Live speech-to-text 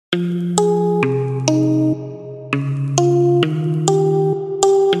Hello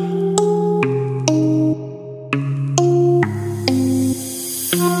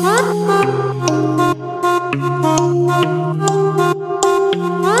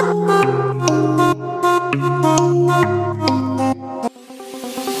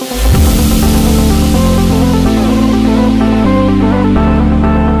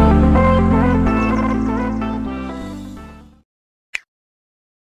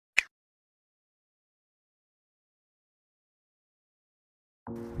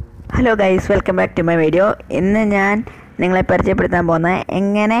guys, welcome back to my video. ഇന്ന് ഞാൻ നിങ്ങളെ പരിചയപ്പെടുത്താൻ പോകുന്നത്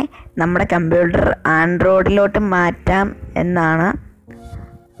എങ്ങനെ നമ്മുടെ കമ്പ്യൂട്ടർ ആൻഡ്രോയിഡിലോട്ട് മാറ്റാം എന്നാണ്.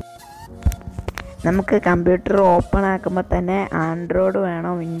 നമുക്ക് കമ്പ്യൂട്ടർ ഓപ്പൺ ആക്കുമ്പോൾ തന്നെ ആൻഡ്രോയിഡ്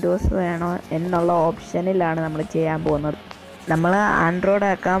വേണോ വിൻഡോസ് വേണോ എന്നുള്ള ഓപ്ഷനിലാണ് നമ്മൾ ചെയ്യാൻ പോകുന്നത്. നമ്മൾ ആൻഡ്രോയിഡ്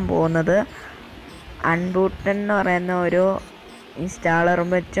ആക്കാൻ പോകുന്നത് അൺബൂട്ടൻ എന്ന് പറയുന്ന ഒരു ഇൻസ്റ്റാളറും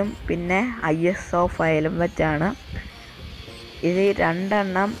വെച്ചും പിന്നെ ISO ഫയലും വെച്ചാണ്. ഇത്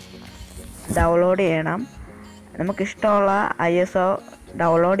രണ്ടെണ്ണം ഡൗൺലോഡ് ചെയ്യണം. നമുക്കിഷ്ടമുള്ള ISO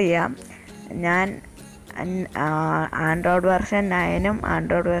ഡൗൺലോഡ് ചെയ്യാം. ഞാൻ ആൻഡ്രോയിഡ് വെർഷൻ 9ഉം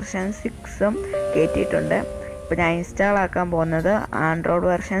ആൻഡ്രോയിഡ് വെർഷൻ 6ഉം കയറ്റിയിട്ടുണ്ട്. ഇപ്പോൾ ഞാൻ ഇൻസ്റ്റാൾ ആക്കാൻ പോകുന്നത് ആൻഡ്രോയിഡ്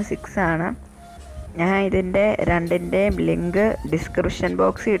വെർഷൻ 6 ആണ്. ഞാൻ ഇതിൻ്റെ രണ്ടിൻ്റെയും ലിങ്ക് ഡിസ്ക്രിപ്ഷൻ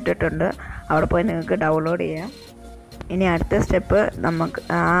ബോക്സിൽ ഇട്ടിട്ടുണ്ട്, അവിടെ പോയി നിങ്ങൾക്ക് ഡൗൺലോഡ് ചെയ്യാം. ഇനി അടുത്ത സ്റ്റെപ്പ്, നമുക്ക്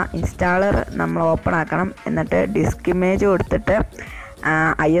ആ ഇൻസ്റ്റാളർ നമ്മൾ ഓപ്പൺ ആക്കണം. എന്നിട്ട് ഡിസ്ക് ഇമേജ് കൊടുത്തിട്ട്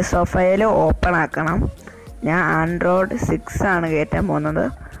ISO ഫയൽ ഓപ്പൺ ആക്കണം. ഞാൻ ആൻഡ്രോയിഡ് 6 ആണ് കയറ്റാൻ പോകുന്നത്.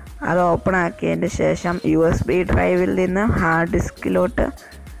 അത് ഓപ്പൺ ആക്കിയതിൻ്റെ ശേഷം USB ഡ്രൈവിൽ നിന്ന് ഹാർഡ് ഡിസ്കിലോട്ട്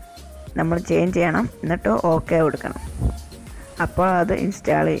നമ്മൾ ചേഞ്ച് ചെയ്യണം. എന്നിട്ട് ഓക്കെ കൊടുക്കണം. അപ്പോൾ അത്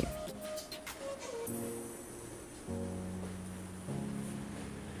ഇൻസ്റ്റാൾ ചെയ്യും.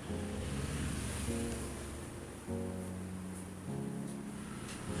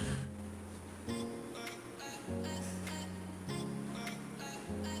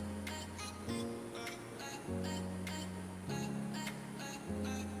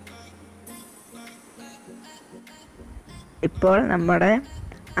 ഇപ്പോൾ നമ്മുടെ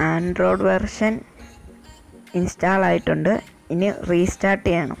ആൻഡ്രോയിഡ് വെർഷൻ ഇൻസ്റ്റാൾ ആയിട്ടുണ്ട്. ഇനി റീസ്റ്റാർട്ട്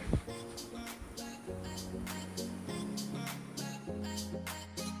ചെയ്യണം.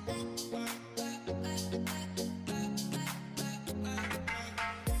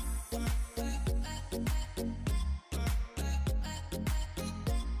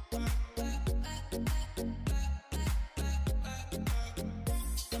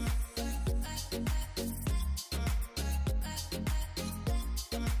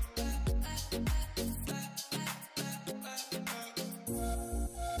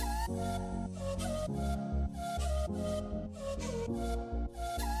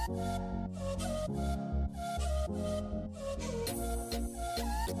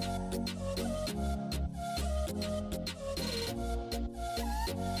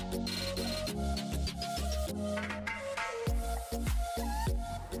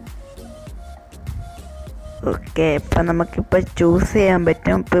 ഓക്കെ, ഇപ്പം നമുക്കിപ്പോൾ ചൂസ് ചെയ്യാൻ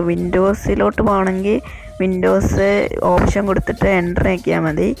പറ്റും. ഇപ്പോൾ വിൻഡോസിലോട്ട് പോകണമെങ്കിൽ വിൻഡോസ് ഓപ്ഷൻ കൊടുത്തിട്ട് എൻ്റർ ഞെക്കിയാൽ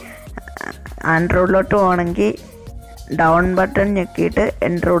മതി. ആൻഡ്രോയിഡിലോട്ട് പോകണമെങ്കിൽ ഡൗൺ ബട്ടൺ ഞെക്കിയിട്ട്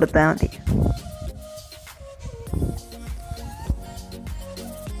എൻ്റർ കൊടുത്താൽ മതി.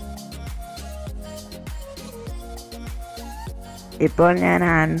 ഇപ്പോൾ ഞാൻ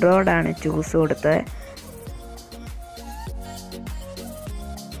ആൻഡ്രോയിഡാണ് ചൂസ് കൊടുത്തത്.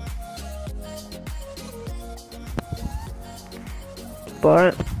 ഇപ്പോൾ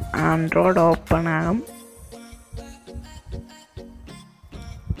ആൻഡ്രോയിഡ് ഓപ്പൺ ആകും.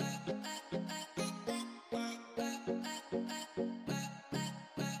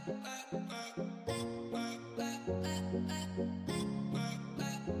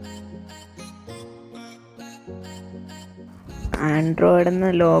 ആൻഡ്രോയിഡിൽ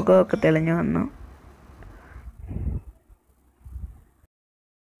നിന്ന് ലോഗോ ഒക്കെ തെളിഞ്ഞു വന്നു.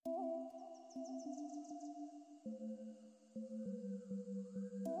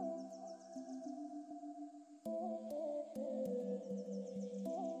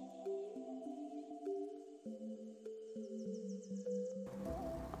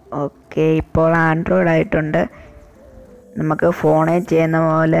 ഓക്കെ, ഇപ്പോൾ ആൻഡ്രോയിഡ് ആയിട്ടുണ്ട്. നമുക്ക് ഫോണിൽ ചെയ്യുന്ന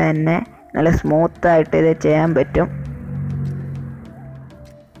പോലെ തന്നെ നല്ല സ്മൂത്തായിട്ട് ഇത് ചെയ്യാൻ പറ്റും.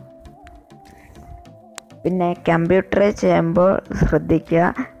 പിന്നെ കമ്പ്യൂട്ടറിൽ ചെയ്യുമ്പോൾ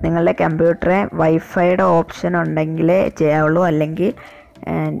ശ്രദ്ധിക്കുക, നിങ്ങളുടെ കമ്പ്യൂട്ടറിൽ വൈഫൈയുടെ ഓപ്ഷൻ ഉണ്ടെങ്കിലേ ചെയ്യാവുള്ളൂ, അല്ലെങ്കിൽ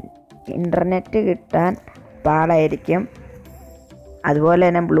ഇൻ്റർനെറ്റ് കിട്ടാൻ പാടായിരിക്കും. അതുപോലെ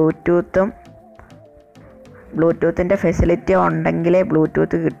തന്നെ ബ്ലൂടൂത്തിൻ്റെ ഫെസിലിറ്റി ഉണ്ടെങ്കിലേ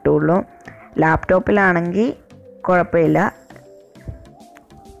ബ്ലൂടൂത്ത് കിട്ടുള്ളൂ. ലാപ്ടോപ്പിലാണെങ്കിൽ കുഴപ്പമില്ല.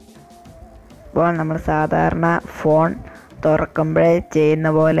 ഇപ്പോൾ നമ്മൾ സാധാരണ ഫോൺ തുറക്കുമ്പോഴേ ചെയ്യുന്ന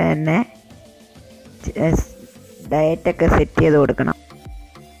പോലെ തന്നെ ഡയറ്റൊക്കെ സെറ്റ് ചെയ്ത് കൊടുക്കണം.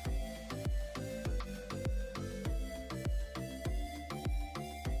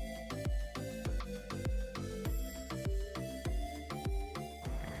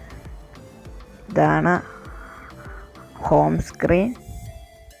 ഇതാണ് ഹോം സ്ക്രീൻ.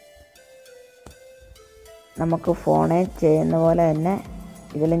 നമുക്ക് ഫോണിൽ ചെയ്യുന്ന പോലെ തന്നെ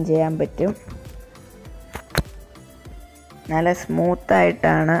ഇതിലും ചെയ്യാൻ പറ്റും. നല്ല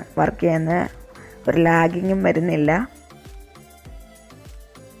സ്മൂത്തായിട്ടാണ് വർക്ക് ചെയ്യുന്നത്, ഒരു ലാഗിങ്ങും വരുന്നില്ല.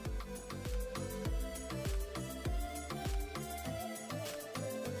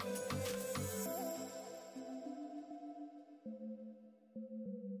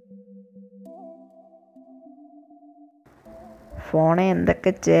 ഫോണിൽ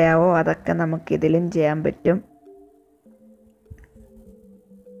എന്തൊക്കെ ചെയ്യാവോ അതൊക്കെ നമുക്കിതിലും ചെയ്യാൻ പറ്റും.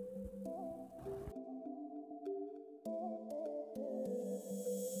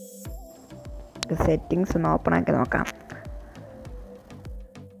 സെറ്റിങ്സ് ഒന്ന് ഓപ്പൺ ആക്കി നോക്കാം.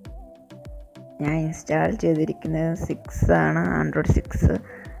 ഞാൻ ഇൻസ്റ്റാൾ ചെയ്തിരിക്കുന്നത് 6 ആണ്, ആൻഡ്രോയിഡ് 6.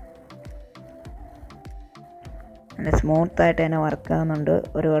 നല്ല സ്മൂത്തായിട്ട് തന്നെ വർക്ക് ആകുന്നുണ്ട്,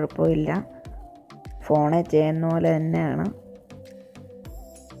 ഒരു കുഴപ്പമില്ല. ഫോണിൽ ചെയ്യുന്ന പോലെ തന്നെയാണ്.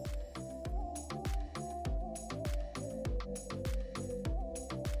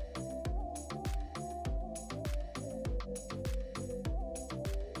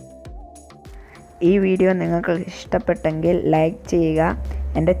 ഈ വീഡിയോ നിങ്ങൾക്ക് ഇഷ്ടപ്പെട്ടെങ്കിൽ ലൈക്ക് ചെയ്യുക,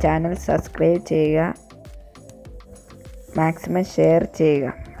 എൻ്റെ ചാനൽ സബ്സ്ക്രൈബ് ചെയ്യുക, മാക്സിമം ഷെയർ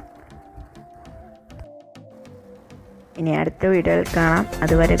ചെയ്യുക. ഇനി അടുത്ത വീഡിയോയിൽ കാണാം.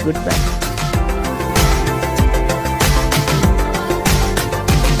 അതുവരെ good bye.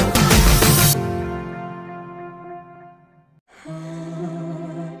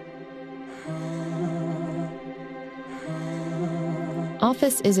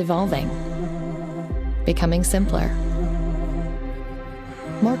 Office is evolving, becoming simpler,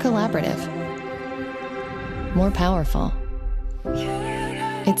 more collaborative, more powerful.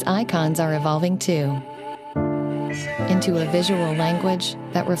 Its icons are evolving too, into a visual language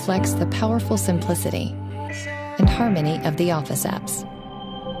that reflects the powerful simplicity and harmony of the Office apps.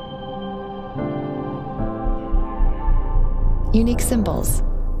 Unique symbols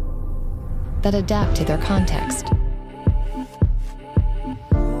that adapt to their context,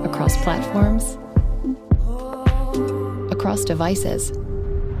 across platforms, across devices.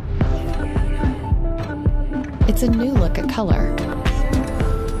 It's a new look at color.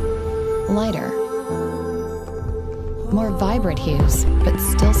 Lighter, more vibrant hues, but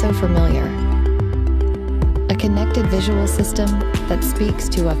still so familiar. A connected visual system that speaks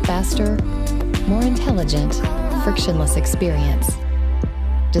to a faster, more intelligent, frictionless experience,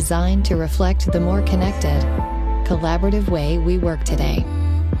 designed to reflect the more connected, collaborative way we work today.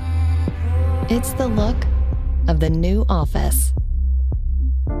 It's the look of the new Office.